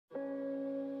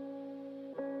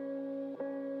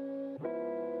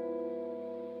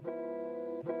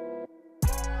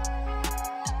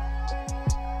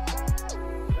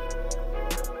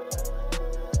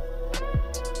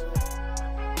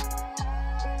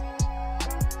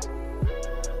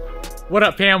What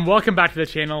up, fam? Welcome back to the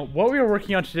channel. What we are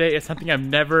working on today is something I've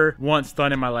never once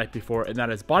done in my life before, and that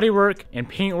is body work and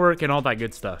paint work and all that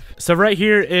good stuff. So right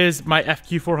here is my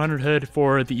FQ400 hood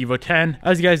for the Evo 10.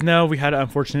 As you guys know, we had an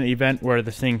unfortunate event where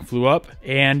this thing flew up,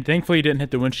 and thankfully it didn't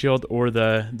hit the windshield or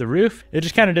the roof. It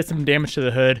just kind of did some damage to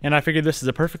the hood, and I figured this is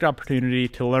a perfect opportunity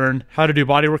to learn how to do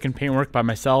body work and paint work by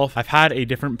myself. I've had a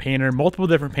different painter, multiple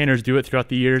different painters do it throughout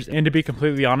the years, and to be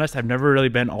completely honest, I've never really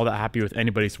been all that happy with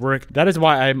anybody's work. That is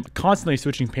why I'm constantly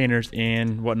switching painters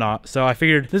and whatnot. So I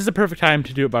figured this is the perfect time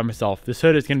to do it by myself. This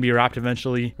hood is going to be wrapped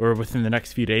eventually, or within the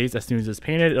next few days. As soon as it's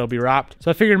painted, it'll be wrapped.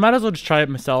 So I figured might as well just try it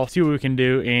myself, see what we can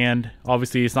do. And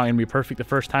obviously it's not going to be perfect the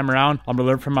first time around. I'm going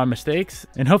to learn from my mistakes,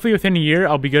 and hopefully within a year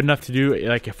I'll be good enough to do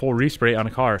like a full respray on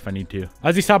a car if I need to.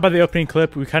 As you saw by the opening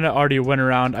clip, we kind of already went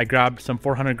around. I grabbed some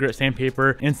 400 grit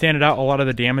sandpaper and sanded out a lot of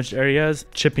the damaged areas,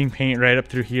 chipping paint right up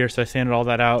through here. So I sanded all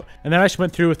that out, and then I just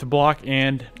went through with the block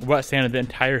and wet sanded the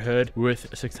entire hood with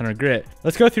 600 grit.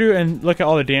 Let's go through and look at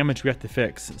all the damage we have to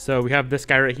fix. So we have this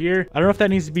guy right here. I don't know if that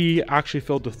needs to be actually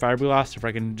filled with fiberglass, if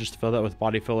I can just fill that with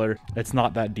body filler. It's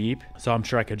not that deep, so I'm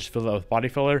sure I could just fill that with body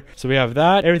filler. So we have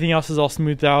that. Everything else is all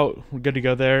smoothed out. We're good to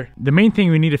go there. The main thing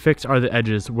we need to fix are the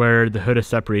edges where the hood is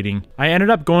separating. I ended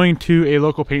up going to a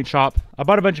local paint shop. I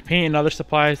bought a bunch of paint and other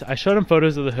supplies. I showed them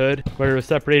photos of the hood where it was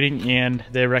separating, and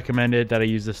they recommended that I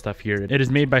use this stuff here. It is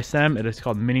made by SEM. It is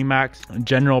called Minimax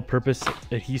General Purpose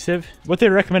Adhesive. What they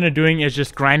recommended doing is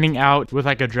just grinding out with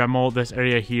like a Dremel this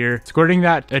area here, squirting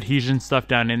that adhesion stuff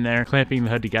down in there, clamping the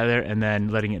hood together, and then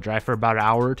letting it dry for about an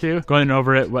hour or two, going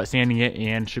over it, wet sanding it,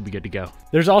 and should be good to go.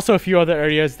 There's also a few other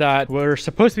areas that were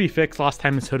supposed to be fixed last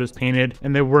time this hood was painted,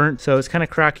 and they weren't. So it's kind of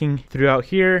cracking throughout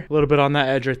here, a little bit on that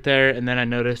edge right there, and then I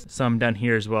noticed some down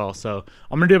here as well. So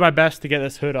I'm gonna do my best to get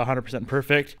this hood 100%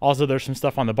 perfect. Also, there's some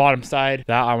stuff on the bottom side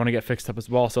that I want to get fixed up as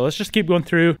well. So let's just keep going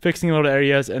through, fixing little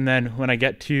areas, and then when I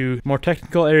get to more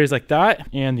technical areas like that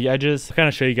and the edges, I'll kind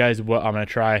of show you guys what I'm gonna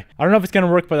try. I don't know if it's gonna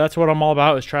work, but that's what I'm all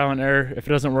about, is trial and error. If it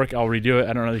doesn't work, I'll redo it.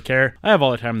 I don't really care. I have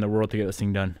all the time in the world to get this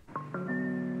thing done.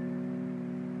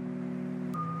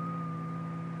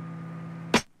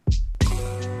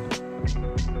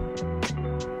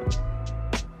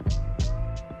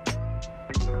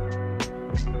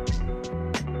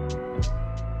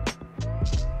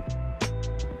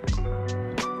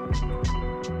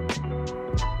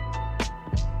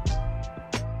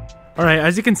 All right,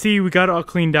 as you can see, we got it all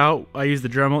cleaned out. I used the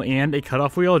Dremel and a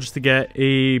cutoff wheel just to get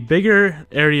a bigger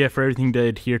area for everything to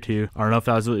adhere to. I don't know if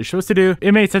that was what you're supposed to do.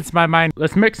 It made sense in my mind.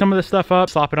 Let's mix some of this stuff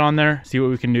up, slop it on there, see what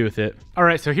we can do with it. All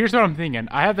right, so here's what I'm thinking.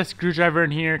 I have the screwdriver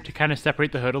in here to kind of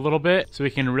separate the hood a little bit so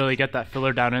we can really get that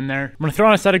filler down in there. I'm gonna throw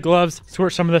on a set of gloves,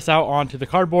 squirt some of this out onto the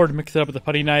cardboard, mix it up with a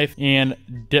putty knife, and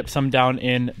dip some down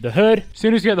in the hood. As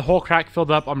soon as we get the whole crack filled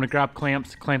up, I'm gonna grab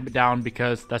clamps, clamp it down,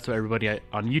 because that's what everybody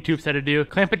on YouTube said to do.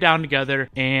 Clamp it down together,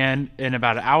 and in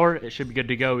about an hour it should be good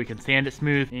to go. We can sand it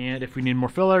smooth, and if we need more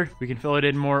filler, we can fill it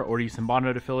in more or use some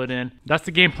Bondo to fill it in. That's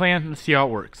the game plan. Let's see how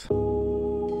it works.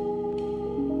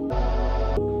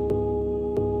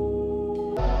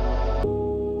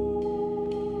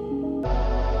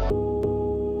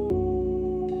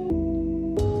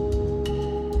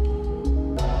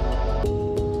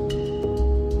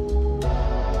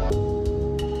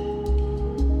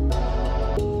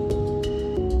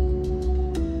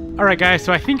 All right, guys,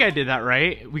 so I think I did that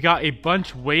right. We got a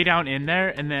bunch way down in there,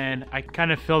 and then I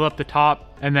kind of filled up the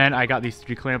top, and then I got these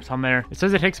 3 clamps on there. It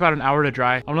says it takes about an hour to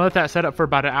dry. I'm gonna let that set up for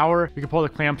about an hour. We can pull the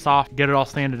clamps off, get it all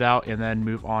sanded out, and then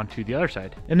move on to the other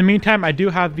side. In the meantime, I do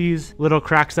have these little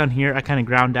cracks down here I kind of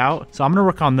ground out, so I'm gonna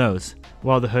work on those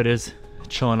while the hood is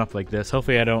chilling up like this.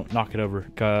 Hopefully I don't knock it over,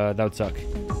 that would suck.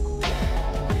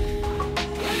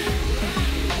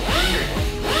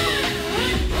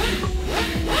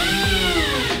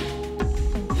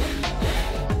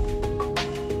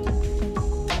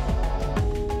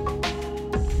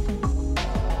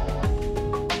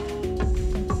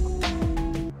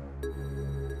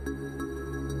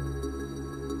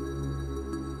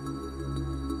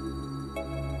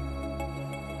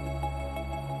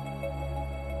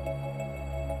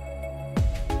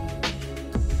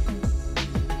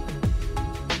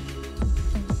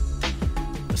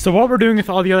 So what we're doing with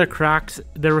all the other cracks,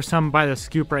 there were some by the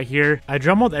scoop right here. I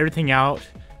Dremeled everything out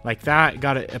like that,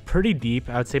 got it pretty deep.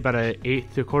 I would say about an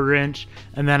 1/8 to 1/4 inch.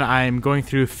 And then I'm going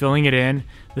through filling it in.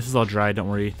 This is all dry, don't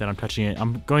worry that I'm touching it.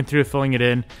 I'm going through filling it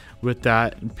in with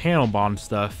that panel bond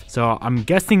stuff. So I'm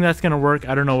guessing that's gonna work.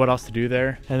 I don't know what else to do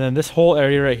there. And then this whole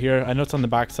area right here, I know it's on the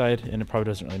back side and it probably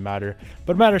doesn't really matter,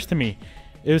 but it matters to me.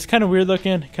 It was kind of weird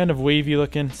looking, kind of wavy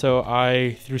looking. So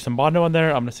I threw some Bondo on there.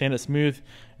 I'm gonna sand it smooth,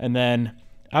 and then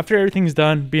After everything's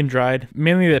done being dried,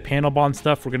 mainly the panel bond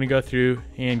stuff, we're gonna go through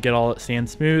and get all it sand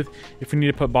smooth. If we need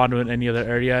to put Bondo in any other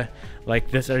area, like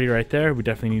this area right there, we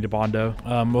definitely need a Bondo.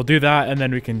 We'll do that, and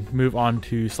then we can move on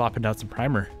to slapping down some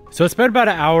primer. So it's been about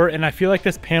an hour, and I feel like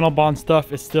this panel bond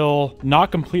stuff is still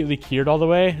not completely cured all the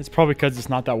way. It's probably because it's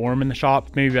not that warm in the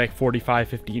shop, maybe like 45,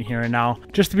 50 in here right now.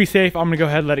 Just to be safe, I'm gonna go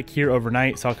ahead and let it cure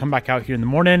overnight. So I'll come back out here in the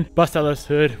morning, bust out this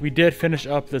hood. We did finish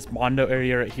up this Bondo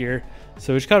area right here.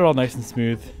 So we just got it all nice and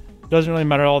smooth. Doesn't really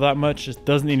matter all that much, just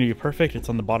doesn't need to be perfect. It's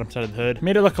on the bottom side of the hood.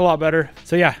 Made it look a lot better.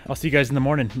 So yeah, I'll see you guys in the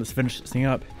morning. Let's finish this thing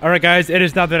up. All right guys, it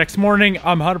is now the next morning.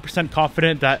 I'm 100%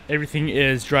 confident that everything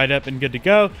is dried up and good to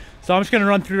go. So I'm just gonna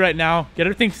run through right now, get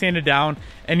everything sanded down.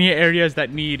 Any areas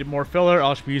that need more filler,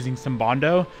 I'll just be using some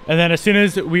Bondo. And then as soon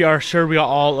as we are sure we got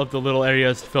all of the little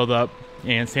areas filled up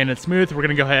and sanded smooth, we're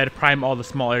gonna go ahead and prime all the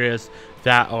small areas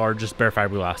that are just bare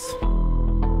fiberglass.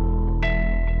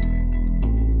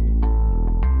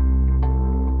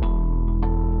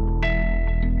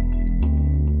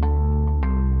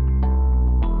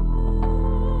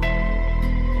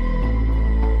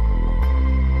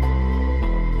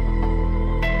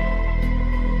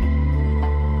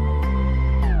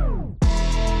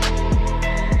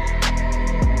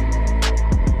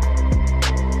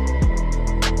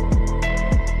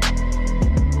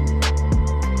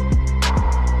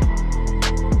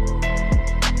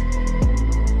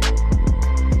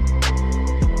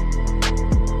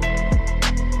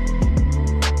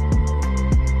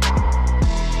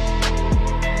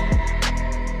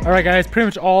 All right guys, pretty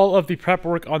much all of the prep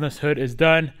work on this hood is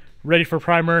done, ready for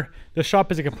primer. The shop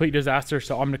is a complete disaster,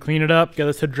 so I'm gonna clean it up, get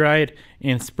this hood dried,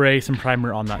 and spray some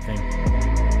primer on that thing.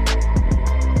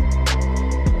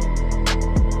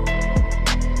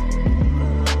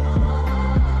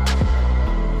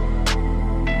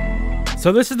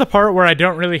 So this is the part where I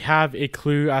don't really have a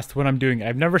clue as to what I'm doing.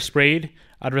 I've never sprayed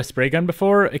out of a spray gun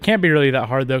before. It can't be really that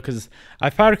hard though, because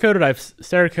I've powder coated, I've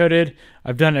Cerakoted,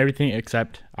 I've done everything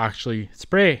except actually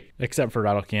spray, except for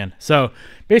rattle can. So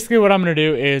basically what I'm gonna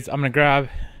do is I'm gonna grab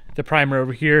the primer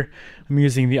over here. I'm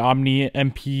using the Omni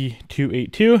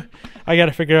MP282. I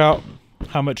gotta figure out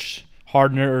how much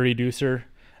hardener or reducer.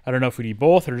 I don't know if we need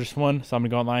both or just one, so I'm gonna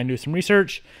go online and do some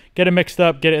research, get it mixed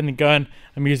up, get it in the gun.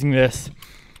 I'm using this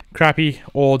crappy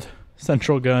old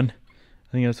Central gun.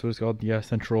 I think that's what it's called. Yeah,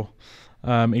 Central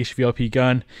HVLP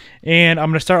gun. And I'm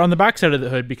going to start on the backside of the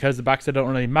hood because the backside don't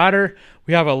really matter.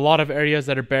 We have a lot of areas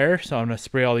that are bare, so I'm going to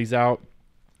spray all these out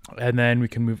and then we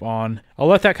can move on. I'll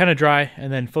let that kind of dry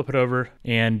and then flip it over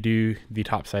and do the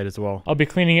top side as well. I'll be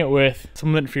cleaning it with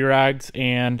some lint-free rags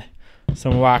and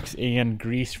some wax and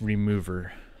grease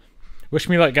remover. Wish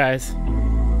me luck, guys.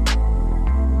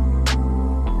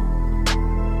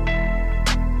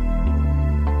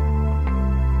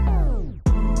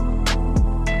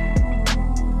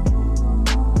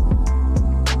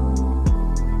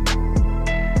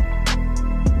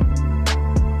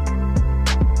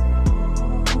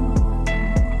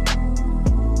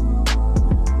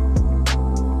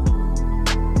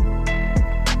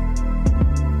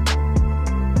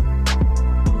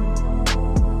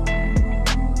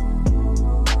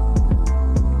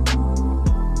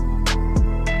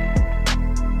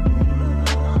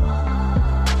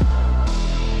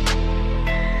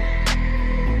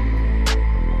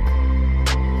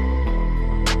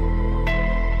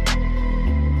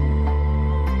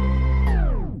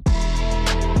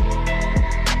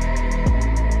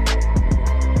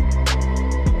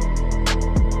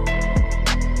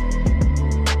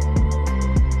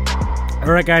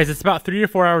 All right guys, it's about 3 or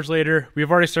 4 hours later.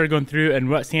 We've already started going through and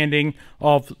wet sanding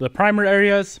all of the primer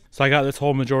areas. So I got this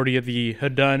whole majority of the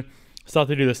hood done. Still have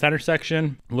to do the center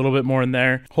section, a little bit more in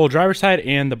there, whole driver's side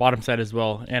and the bottom side as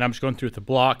well. And I'm just going through with the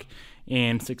block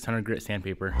and 600 grit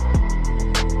sandpaper.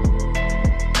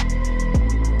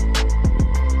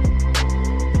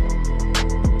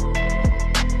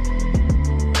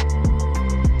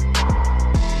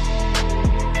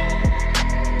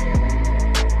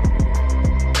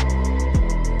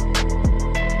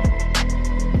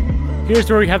 Here's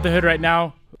where we have the hood right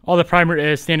now. All the primer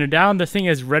is sanded down. This thing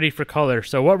is ready for color.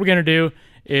 So what we're gonna do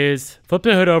is flip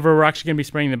the hood over. We're actually gonna be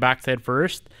spraying the backside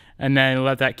first and then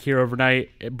let that cure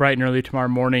overnight. Bright and early tomorrow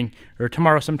morning or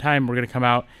tomorrow sometime, we're gonna come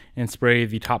out and spray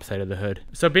the top side of the hood.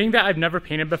 So being that I've never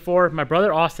painted before, my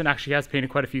brother Austin actually has painted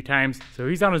quite a few times. So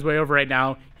he's on his way over right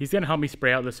now. He's gonna help me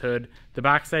spray out this hood, the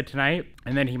backside tonight,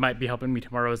 and then he might be helping me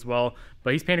tomorrow as well.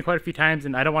 But he's painted quite a few times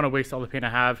and I don't wanna waste all the paint I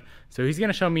have. So he's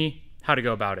gonna show me how to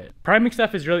go about it. Priming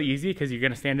stuff is really easy because you're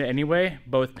gonna sand it anyway.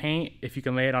 But with paint, if you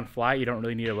can lay it on flat, you don't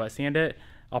really need to wet sand it.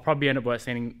 I'll probably end up wet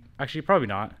sanding, actually probably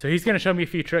not. So he's gonna show me a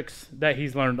few tricks that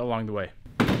he's learned along the way.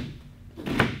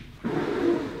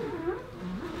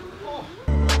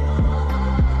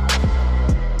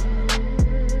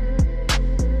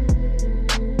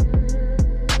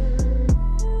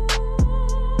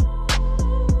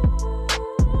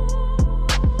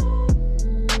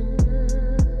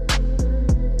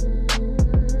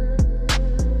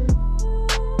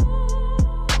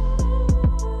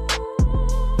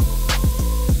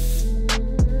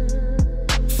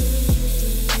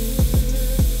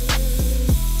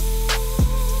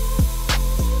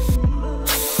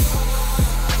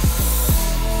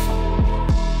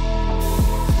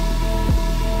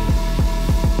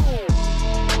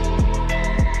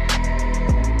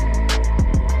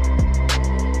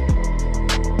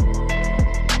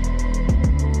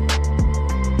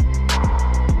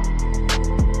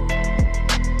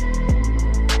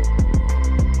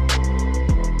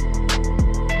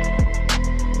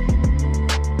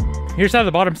 Here's how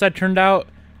the bottom side turned out.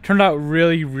 Turned out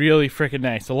really, really freaking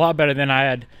nice. A lot better than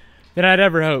I'd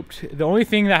ever hoped. The only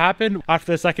thing that happened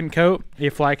after the second coat, a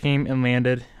fly came and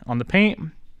landed on the paint.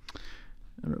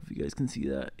 I don't know if you guys can see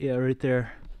that. Yeah, right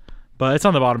there. But it's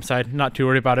on the bottom side, not too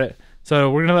worried about it.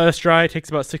 So we're gonna let this dry. It takes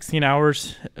about 16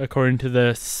 hours according to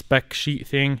the spec sheet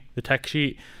thing, the tech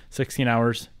sheet, 16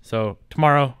 hours. So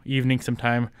tomorrow evening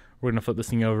sometime, we're gonna flip this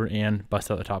thing over and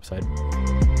bust out the top side.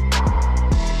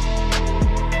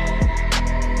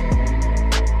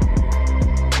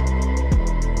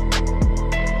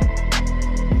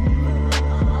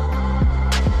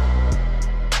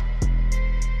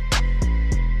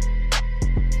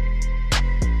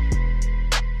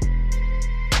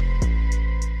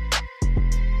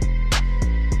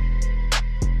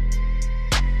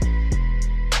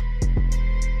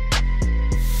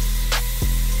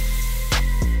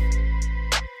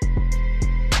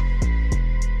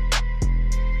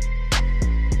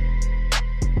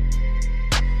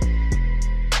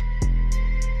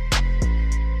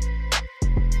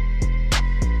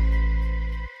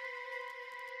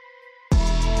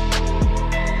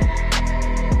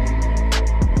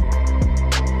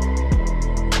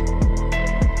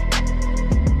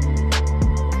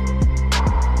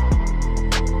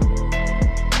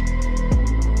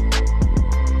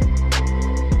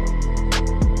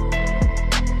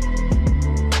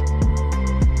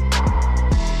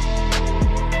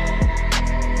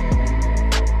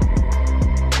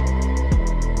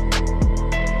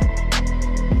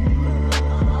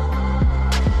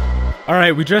 All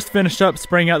right, we just finished up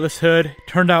spraying out this hood.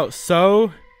 Turned out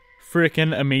so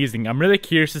freaking amazing. I'm really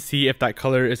curious to see if that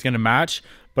color is gonna match,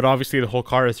 but obviously the whole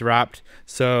car is wrapped,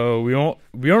 so we don't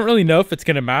really know if it's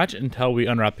gonna match until we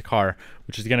unwrap the car,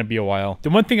 which is gonna be a while. The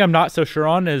one thing I'm not so sure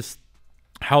on is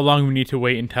how long we need to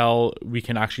wait until we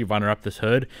can actually vinyl wrap this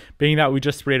hood, being that we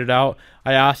just sprayed it out.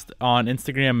 I asked on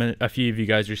Instagram and a few of you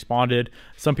guys responded.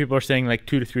 Some people are saying like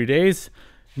 2 to 3 days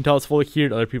until it's fully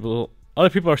cured. Other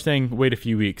people are saying wait a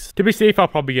few weeks. To be safe, I'll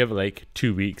probably give it like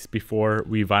 2 weeks before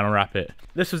we vinyl wrap it.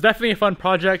 This was definitely a fun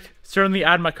project. Certainly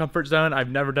out of my comfort zone. I've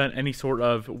never done any sort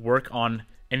of work on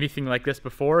anything like this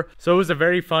before, so it was a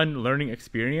very fun learning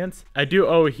experience. I do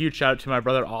owe a huge shout out to my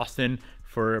brother Austin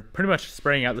for pretty much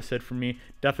spraying out this hood for me.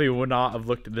 Definitely would not have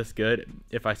looked this good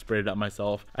if I sprayed it out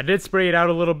myself. I did spray it out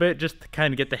a little bit just to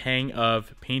kind of get the hang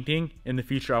of painting. In the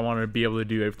future, I want to be able to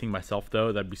do everything myself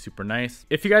though. That'd be super nice.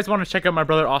 If you guys want to check out my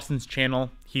brother Austin's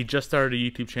channel, he just started a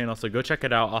YouTube channel, so go check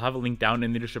it out. I'll have a link down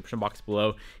in the description box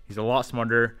below. He's a lot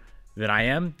smarter than I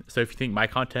am, so if you think my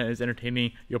content is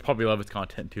entertaining, you'll probably love his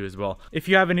content too as well. If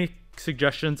you have any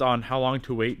suggestions on how long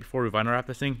to wait before we vinyl wrap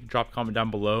this thing, drop a comment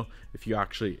down below if you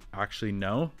actually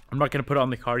know. I'm not going to put it on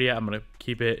the car yet. I'm going to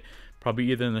keep it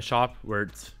probably either in the shop where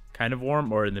it's kind of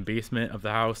warm or in the basement of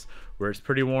the house where it's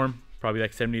pretty warm, probably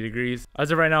like 70 degrees.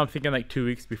 As of right now, I'm thinking like 2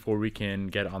 weeks before we can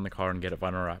get it on the car and get it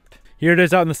vinyl wrapped. Here it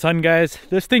is out in the sun, guys.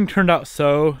 This thing turned out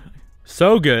so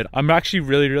good. I'm actually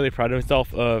really proud of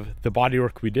myself of the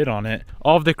bodywork we did on it.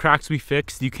 All of the cracks we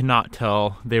fixed, you cannot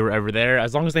tell they were ever there.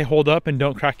 As long as they hold up and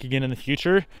don't crack again in the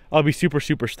future, I'll be super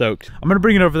stoked. I'm gonna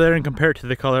bring it over there and compare it to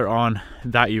the color on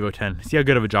that Evo 10. See how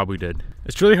good of a job we did.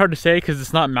 It's really hard to say because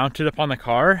it's not mounted up on the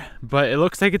car, but it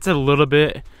looks like it's a little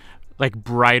bit like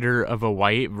brighter of a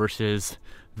white versus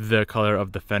the color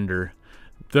of the fender.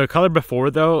 The color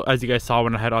before though, as you guys saw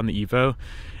when I had on the Evo,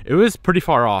 it was pretty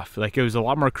far off. Like it was a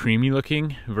lot more creamy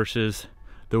looking versus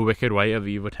the wicked white of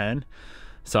the Evo 10.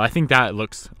 So I think that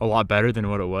looks a lot better than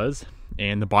what it was.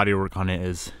 And the bodywork on it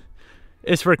is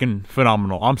freaking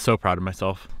phenomenal. I'm so proud of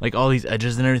myself. Like all these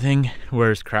edges and everything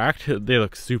where it's cracked, they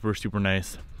look super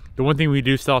nice. The one thing we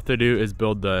do still have to do is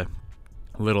build the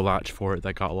little latch for it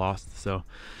that got lost. So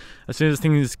as soon as this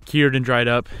thing is cured and dried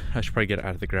up, I should probably get it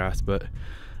out of the grass, but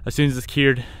as soon as it's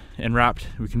cured and wrapped,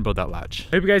 we can build that latch.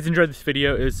 I hope you guys enjoyed this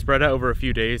video. It was spread out over a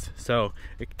few days, so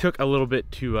it took a little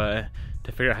bit to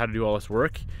figure out how to do all this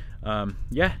work.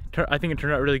 Yeah, I think it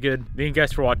turned out really good. Thank you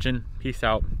guys for watching. Peace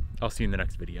out. I'll see you in the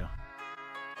next video.